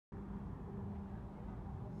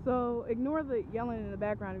So ignore the yelling in the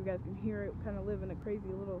background if you guys can hear it. We kind of live in a crazy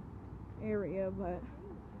little area, but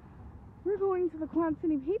we're going to the Quad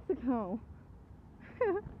City Pizza Co.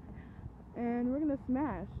 And we're gonna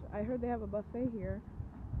smash. I heard they have a buffet here.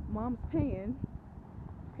 Mom's paying.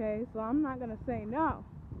 Okay, so I'm not gonna say no.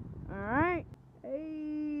 Alright?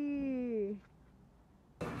 Hey.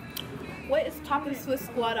 What is poppin', Swiss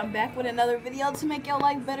Squad? I'm back with another video to make your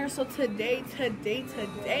life better. So today,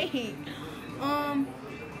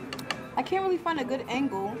 I can't really find a good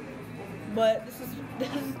angle, but this is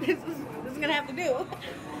gonna have to do.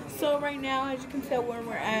 So right now, as you can tell where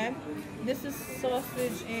we're at, this is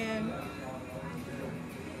sausage and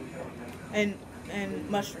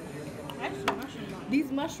mushroom.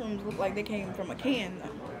 These mushrooms look like they came from a can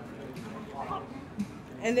though.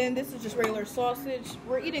 And then this is just regular sausage.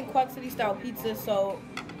 We're eating Quad City style pizza, so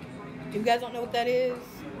if you guys don't know what that is,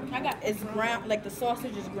 it's ground, like the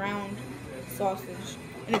sausage is ground sausage,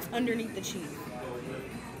 and it's underneath the cheese.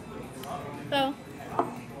 So,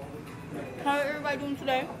 how is everybody doing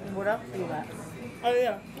today? What else do you got? Oh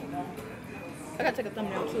yeah, I gotta take a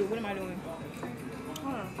thumbnail too. What am I doing?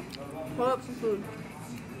 Pull up some food.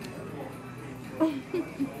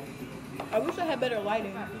 I wish I had better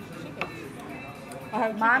lighting.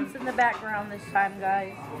 Mom's in the background this time,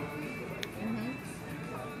 guys.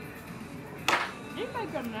 Anybody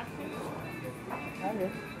got napkins? I do.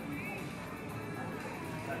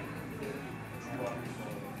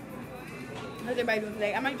 How's everybody doing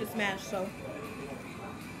today? I might just smash, so.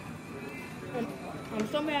 I'm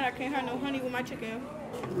so mad I can't have no honey with my chicken.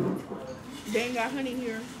 They ain't got honey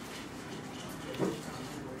here.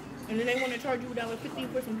 And then they want to charge you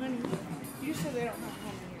 $1.50 for some honey. You said they don't have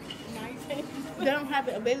honey here. Now you say They don't have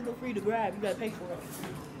it available for you to grab. You gotta pay for it.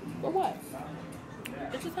 For what?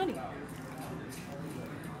 It's just honey.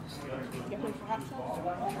 you pay for hot sauce.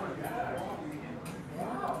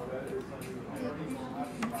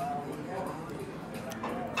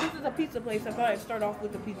 This is a pizza place. I thought I'd start off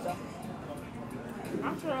with the pizza.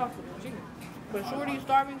 I'm starting off with the chicken. But Shorty's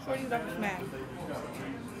starving. Shorty's about to smash.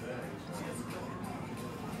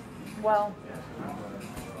 Well,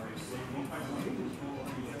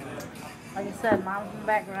 like I said, Mom's in the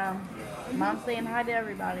background. Mom's saying hi to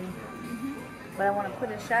everybody. But I want to put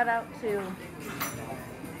a shout out to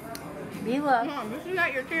Be Love. Mom, this is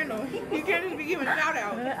not your channel. You can't just be giving a shout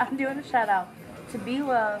out. I'm doing a shout out to Be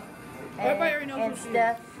Love and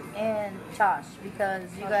Steph and Josh, because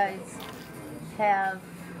you guys have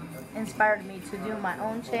inspired me to do my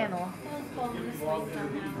own channel,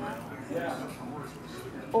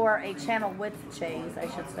 or a channel with Chase, I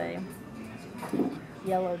should say.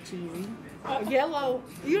 Yellow Cheesy. Yellow.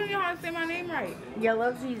 You don't know how to say my name right.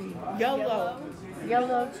 Yellow Cheesy. Yellow.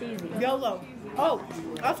 Yellow Cheesy. Yellow. Oh,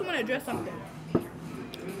 I also want to address something.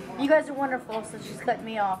 You guys are wonderful, so she's cutting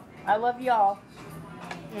me off. I love y'all.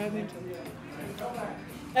 Yeah, me too.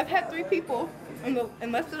 I've had 3 people in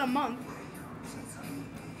less than a month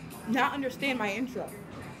not understand my intro.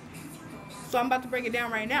 So I'm about to break it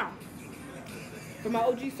down right now. For my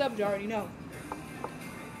OG subs, you already know.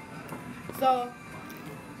 So,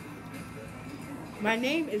 my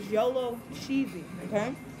name is YOLO Cheesy,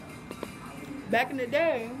 okay? Back in the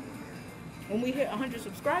day, when we hit 100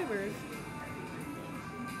 subscribers,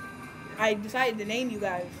 I decided to name you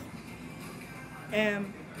guys.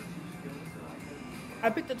 And I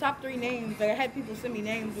picked the top 3 names. Like, I had people send me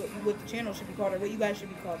names what the channel should be called, or what you guys should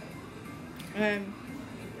be called. And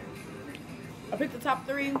I picked the top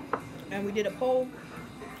 3, and we did a poll.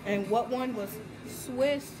 And what one was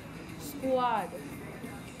Swiss Squad.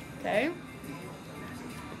 Okay?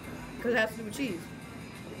 Because it has to do with cheese.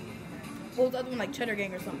 What was the other one? Like Cheddar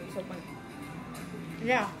Gang or something. So funny.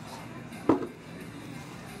 Yeah.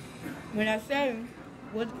 When I say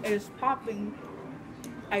what is popping,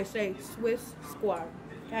 I say Swiss Squad.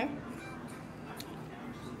 Okay?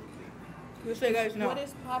 Just so you guys know. What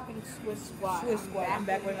is popping, Swiss Squad? Swiss Squad. I'm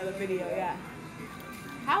back with another video, yeah.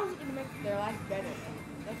 How is it going to make their life better?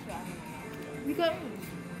 That's what I want to know. Because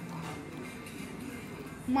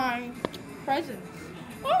my presence.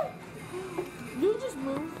 Oh! You just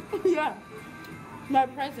moved. Yeah. My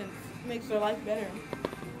presence makes their life better.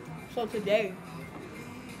 So today.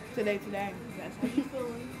 That's how you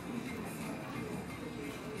feeling.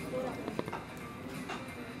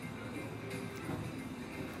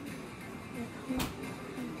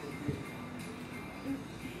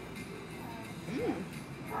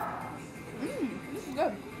 This is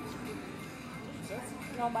good.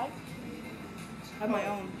 You don't bite? I have my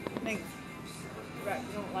own. Thanks. Right,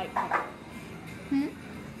 you don't like it.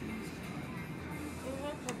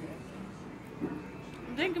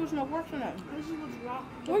 I think there was no forks in it. This is what's wrong.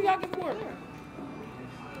 Where y'all get forks?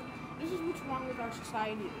 This is what's wrong with our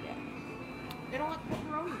society today. They don't like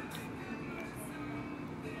pepperoni.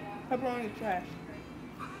 Pepperoni is trash.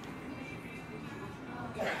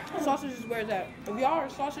 Sausage is where it's at. If y'all are a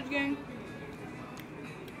sausage gang,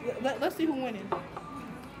 let's see who's winning.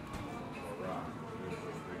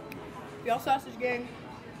 If y'all sausage gang,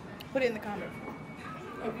 put it in the comments.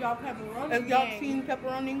 If y'all pepperoni, If y'all seen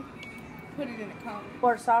pepperoni, put it in the comments.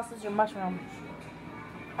 Or sausage or mushroom.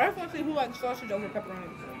 I just want to see who likes sausage over pepperoni.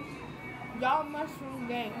 Y'all mushroom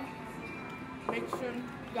gang, make sure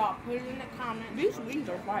y'all put it in the comments. These wings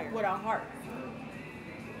are fire. With a heart.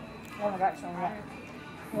 Oh, I got some left.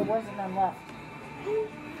 There wasn't none left. You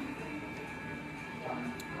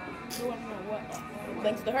want to know what?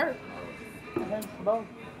 Thanks to her. And then both.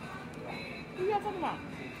 Who y'all talking about?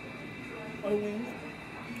 Or wings.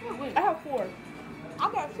 What wings? I have 4.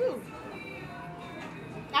 I got 2.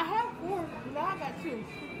 I have 4, but I got 2.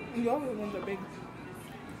 The other ones are big.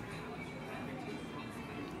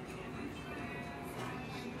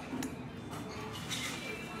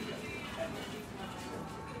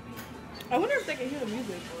 I wonder if they can hear the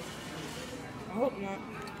music. I hope not.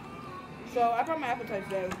 So I brought my appetite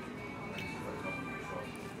today.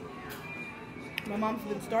 My mom's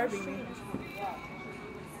been starving me.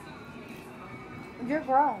 You're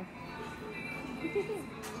grown. She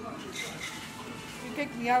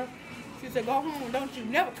kicked me out. She said, go home and don't you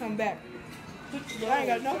never come back. But I ain't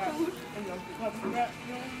got no food.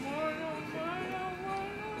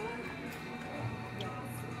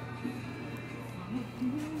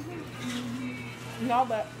 No,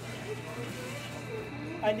 but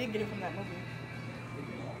I did get it from that movie.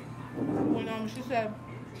 When she said,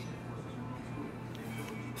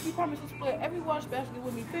 you promised to split every wash basket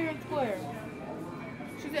with me fair and square.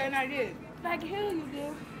 She said, and I did. Like hell you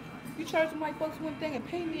did. You charge some white folks one thing and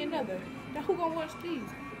pay me another. Now who gonna watch these?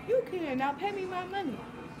 You can. Now pay me my money.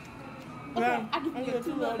 Okay, Yeah, I give you $2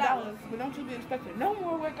 little dollars, but don't you be expecting no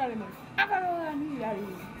more work out of me. I got all I need out of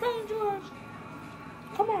you. Brother George,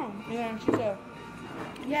 come on. Yeah, she said,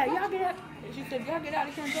 yeah, y'all get out. She said, y'all get out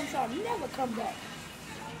of here and don't y'all never come back.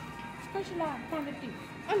 Specialized from the thief.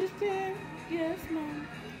 Understand? Yes, ma'am.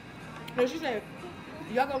 No, she said,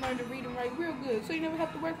 y'all gonna learn to read and write real good, so you never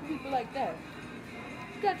have to work for people like that.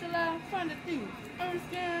 Got your lie, find the thief.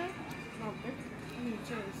 Understand? Mom, I need to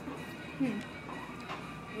tell you something.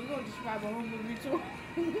 We're going to describe a whole movie too.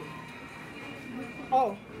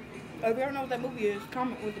 Oh, if you ever know what that movie is,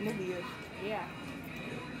 comment what the movie is. Yeah.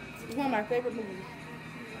 It's one of my favorite movies.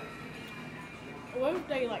 What if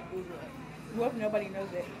they like Google it? What if nobody knows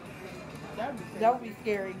it? That would be crazy. That would be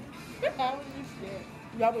scary. That would be scary.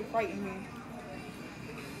 That would frighten me.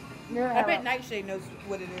 You're gonna I have bet a- Nightshade knows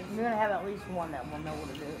what it is. You're gonna have at least one that will know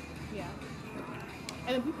what it is. Yeah.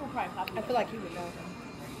 And then people will probably copy I it. feel like he would know.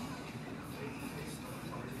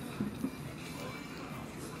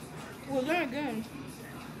 Well, then again,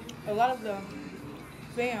 a lot of the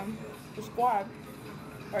fam, the squad,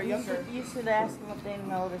 are younger. You should ask them if they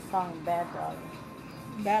know the song Bad Dog.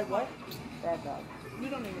 Bad what? Bad Dog. You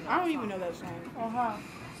don't even know. I don't even know that song. Uh-huh.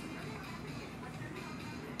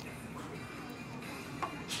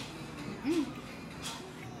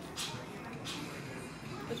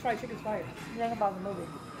 This fried chicken's fire. Think about the movie.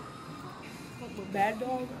 With Bad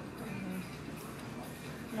Dog?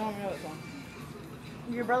 No, I don't know that song.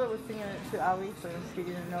 Your brother was singing it to Ali, so she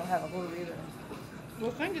didn't know how to hold it either.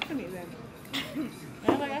 Well, sing it to me then.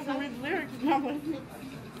 And like I can read the lyrics. And I'm like,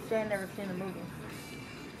 She had never seen the movie.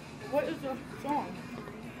 what is the song?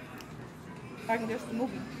 I can guess the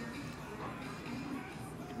movie.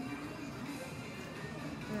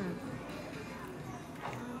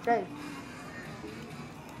 Okay.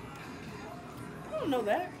 I don't know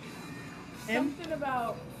that. M? Something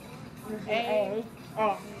about This is A. A.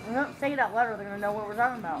 Oh. We don't say it out loud or they're gonna know what we're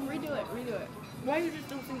talking about. Redo it. Redo it. Why you just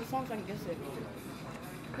don't sing the song so I can guess it?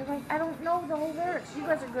 They're like, I don't know the whole lyrics. You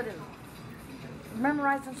guys are good at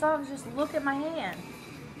memorizing songs. Just look at my hand.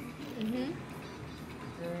 Mm-hmm.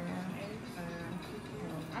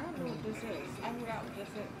 I don't know what this is. I forgot what this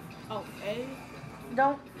is. Oh, A.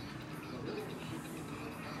 Don't.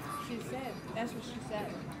 She said. That's what she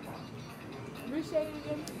said. Restate it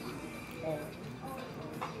again. A.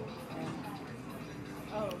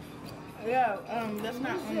 Oh. Yeah, that's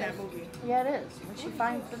not What is on that this? movie. Yeah, it is. When she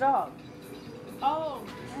finds the dog. Oh.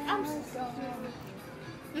 I'm so stupid.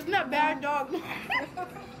 It's not Bad Dog.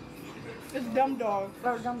 It's Dumb Dog.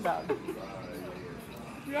 Or dumb dog.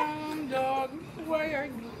 Dumb Dog, why are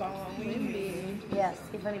you following me? Yes,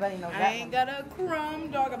 if anybody knows I that ain't one. got a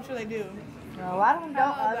crumb dog. I'm sure they do. No, a lot of them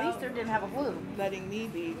don't. How about- Easter didn't have a clue. Letting me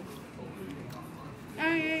be. I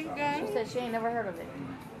ain't got. She said she ain't never heard of it.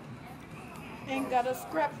 Ain't got a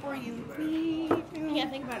scrap for you. Yeah,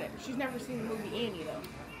 think about it. She's never seen the movie Annie though.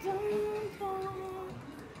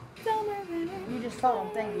 You just told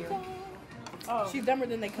them, thank you. Oh, She's dumber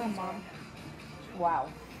than they come, Mom. Wow.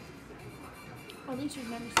 I think she's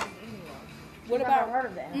never seen Annie though. What Never about heard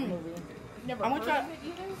of that movie? Never I heard want y'all- of it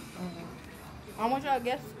either. I want y'all to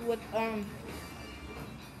guess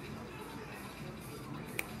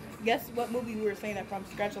what movie we were saying that from.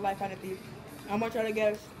 Scratch a Life out of you. I want y'all to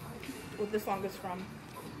guess what this song is from.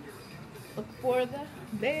 Look for the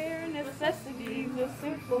bare necessities, the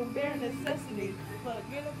simple bare necessities.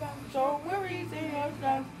 Forget about So worries in your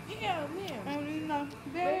life. yeah, man. Only the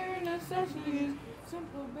bare necessities.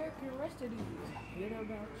 Simple bare curiosities. Forget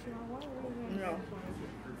about your worries. No.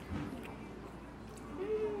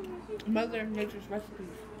 Mother Nature's recipes.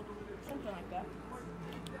 Something like that.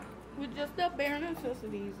 With just the bare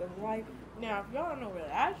necessities of life. Now, if y'all don't know where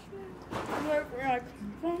that's from, Wherever I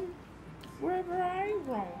come from, wherever I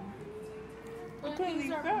roam. well, Clearly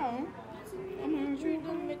these are found. I'm in the tree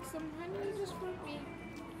to make some honey just for me.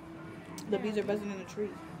 The bees are buzzing in the tree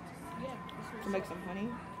Yeah, to make some honey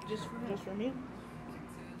just for me. just for me.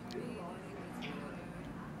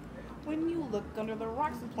 When you look under the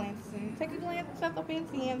rocks and plants and take a glance at the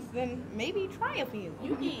fancy ants, then maybe try a few.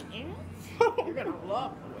 You eat ants? You're gonna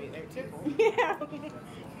love the way they tickle. Yeah.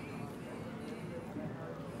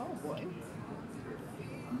 Oh boy.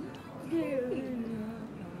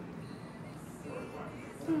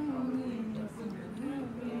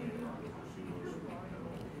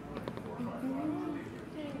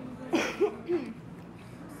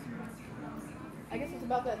 I guess it's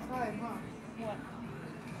about that time, huh? What?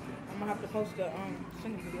 I'm gonna have to post a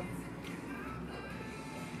singing video.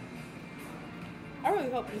 I really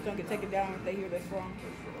hope this don't get taken down if they hear this song.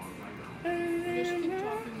 Just keep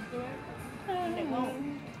talking to it. And it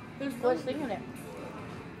won't. There's Who's singing it?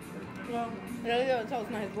 Well, yeah, tell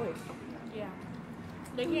it's not his voice. Yeah.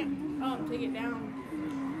 They can't take it down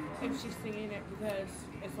if she's singing it because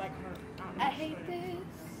it's like her. I don't know. I hate this.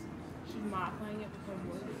 She's modifying it with her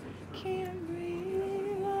voice. Can't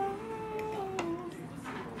breathe alone.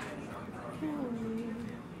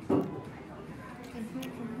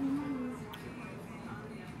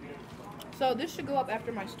 So this should go up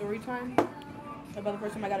after my story time about the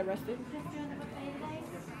first time I got arrested.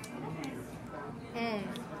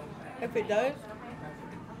 If it does,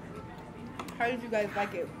 how did you guys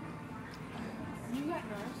like it? You got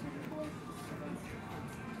arrested before?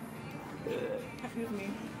 Excuse me.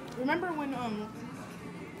 Remember when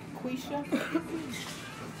Quisha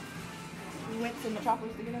we went to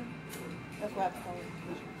Metropolis together? That's what I have to call it.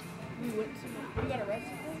 You went to. You got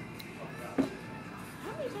arrested for?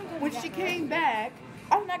 How many times have When you she gotten came back,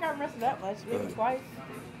 I did not got arrested that much, maybe twice.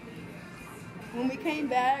 When we came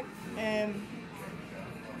back and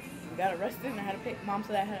we got arrested and I had to pay, Mom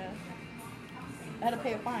said I had to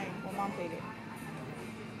pay a fine. Well, Mom paid it.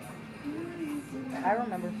 I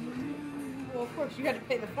remember. Well, of course, you had to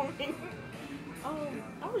pay the fine. I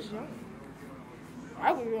was young.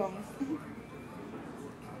 I was young.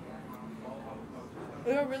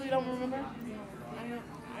 You really don't remember? I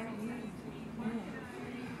don't know.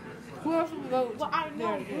 Who else would go? Well, I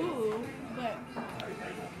know there? who, but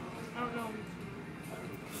I don't know.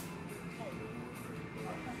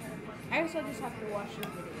 I guess I just have to watch your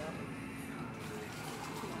video.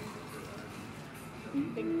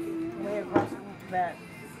 Way across that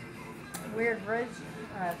weird bridge.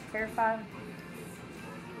 It's terrifying.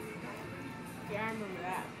 Yeah, I remember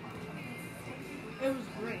that. It was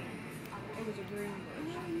green. It was a green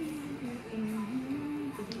bridge.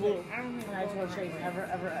 Blue. I don't And I just want to show you ever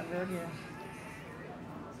again.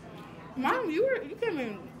 Mom, you came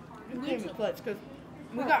in clutch because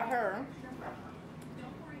we got her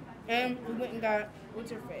and we went and got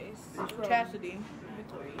What's her face? Chastity.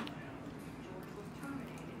 Victory.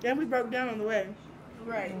 Then we broke down on the way.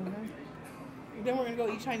 Right. Then we're gonna go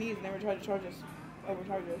eat Chinese and then we're trying to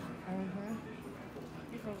overcharge us.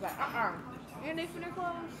 Your friend's like, And they finna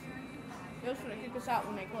close. They was finna kick us out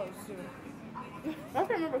when they closed too. I can't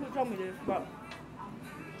remember who told me this, but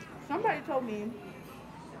somebody told me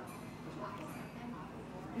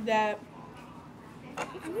that I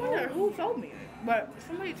wonder who told me, but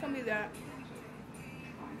somebody told me that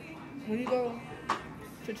when you go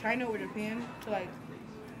to China or Japan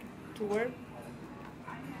to work,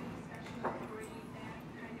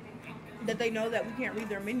 that they know that we can't read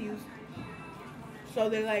their menus, so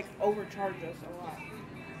they overcharge us a lot.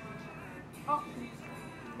 Oh,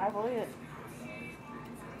 I believe it.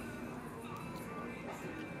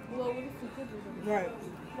 well, what if we could do that? Right.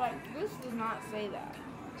 Like, this does not say that.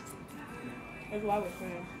 That's what I was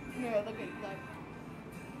saying. Yeah, look at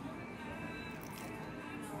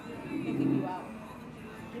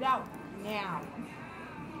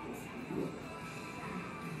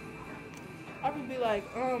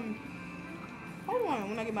like, hold on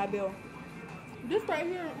when I get my bill. This right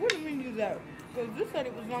here, where the menu's at? Because this said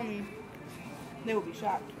it was on me. They would be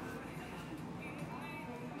shocked.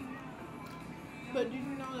 But did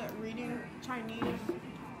you know that reading Chinese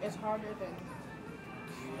is harder than,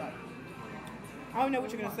 like, I don't know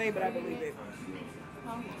what you're going to say, but I believe it.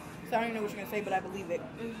 huh? So I don't even know what you're going to say, but I believe it.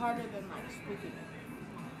 It's harder than, like, speaking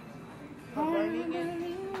it. Or learning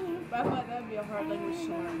it. But I feel like that would be a hard language to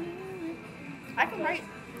learn. I can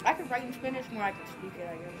write in Spanish more I can speak it,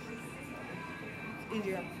 I guess. It's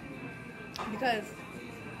easier. Because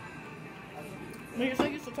when you're so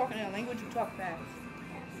used to talking in a language, you talk fast.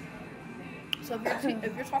 So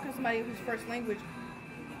if you're talking to somebody whose first language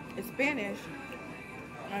is Spanish,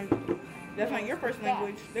 and that's not your first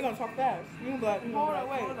language, they're going to talk fast. You're going to be like, hold on,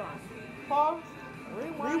 wait. Pause,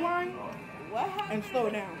 rewind, What happened? and slow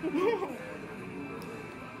it down.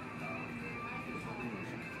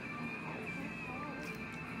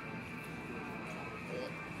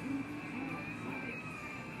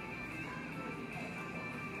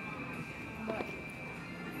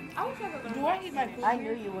 I wish I could learn. Do I eat my food? I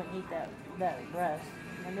knew you wouldn't eat that breast.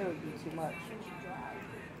 I knew it would be too much.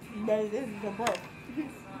 But it is the book.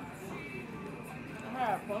 I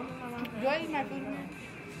had a phone in my mouth. Do I eat my food here?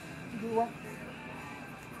 Do what?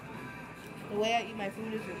 The way I eat my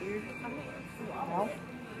food is weird. No.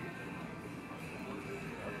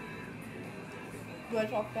 Do I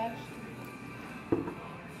talk fast?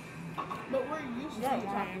 But we're used to You're talking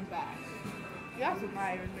lying. fast. Y'all some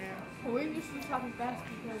liars, man. We're used to talking fast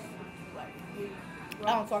because, like,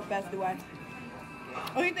 I don't talk fast, do I?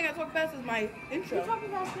 Only thing I talk fast is my intro. You're talking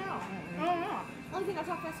fast now. I don't know. Only thing I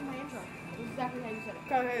talk fast in my intro. Exactly how you said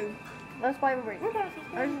it. Okay. That's why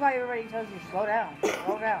everybody tells you slow down.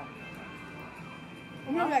 Slow down.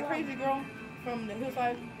 Remember that crazy girl from the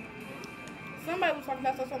hillside? Somebody was talking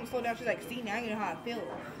fast, I told someone to slow down. She's like, see, now you know how I feel.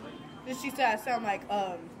 Then she said I sound like,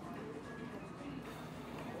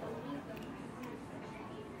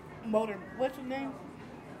 Motor, what's his name?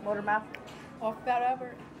 Motor mouth. Off Fat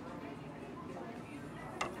Albert.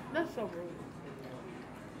 That's so rude.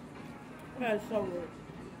 That is so rude.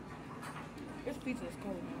 This pizza is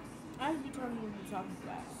cold now. I should be telling you to be talking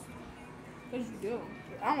fast. Because you do.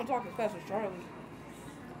 I don't talk as fast as Charlie.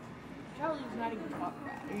 Charlie does not even talk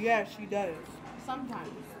fast. Yeah, she does. Sometimes.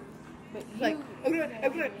 But It's you, like,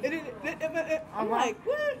 I'm like,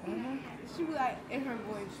 what? she be like, in her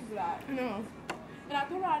voice, she be like, No. and I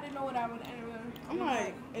told her I didn't know what I would enter. I'm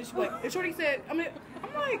like, and she's like, and Shorty said, I'm like,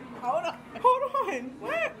 hold on. hold on,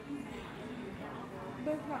 what?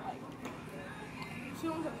 But it's not like, she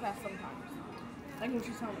don't talk fast sometimes. Like when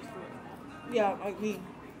she's telling a story. Yeah, like me.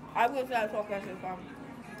 I will say I talk fast if I'm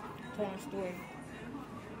telling a story.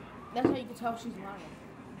 That's how you can tell she's lying.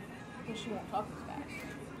 Because she won't talk as fast.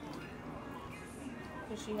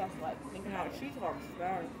 Because she has to, like, think No, about it. she talks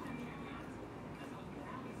fast.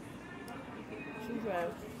 She's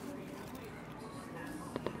fast.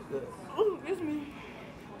 Ooh, it's me.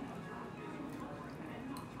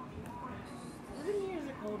 Is it here or is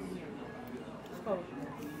it cold in here? It's cold.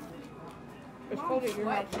 It's Mom's cold at your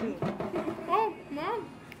house too. Oh, Mom.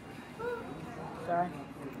 Sorry.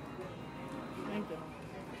 Thank you.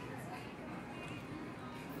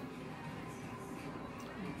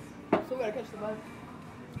 Still gotta catch the bus.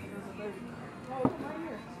 Oh, it's right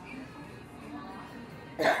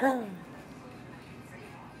here.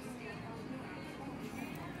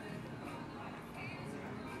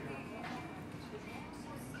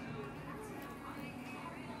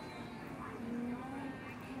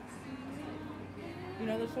 You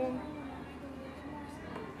know this one?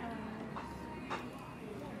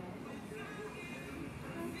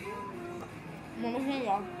 I'm almost done,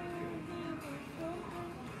 y'all.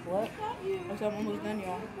 What? I said I'm almost done,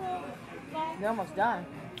 y'all. You're almost done.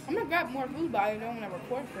 I'm gonna grab more food, but I don't want to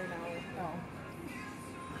record for an hour. Oh.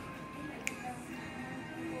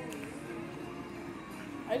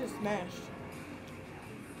 I just smashed.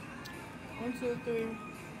 1, 2, 3.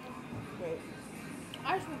 Wait.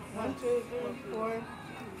 I just want 1, 2, 3, 4.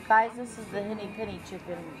 Guys, this is the Henny Penny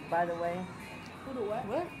chicken, by the way. Who the what?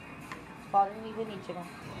 What? It's called Henny Penny chicken.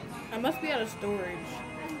 I must be out of storage.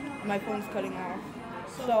 My phone's cutting off.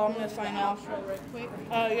 So I'm gonna sign off. Real quick.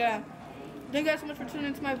 Yeah. Thank you guys so much for tuning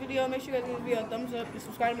into my video. Make sure you guys give this video a thumbs up and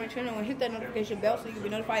subscribe to my channel and hit that notification bell so you can be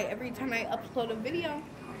notified every time I upload a video.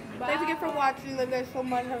 Thanks again for watching. Love you guys so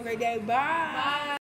much. Have a great day. Bye. Bye.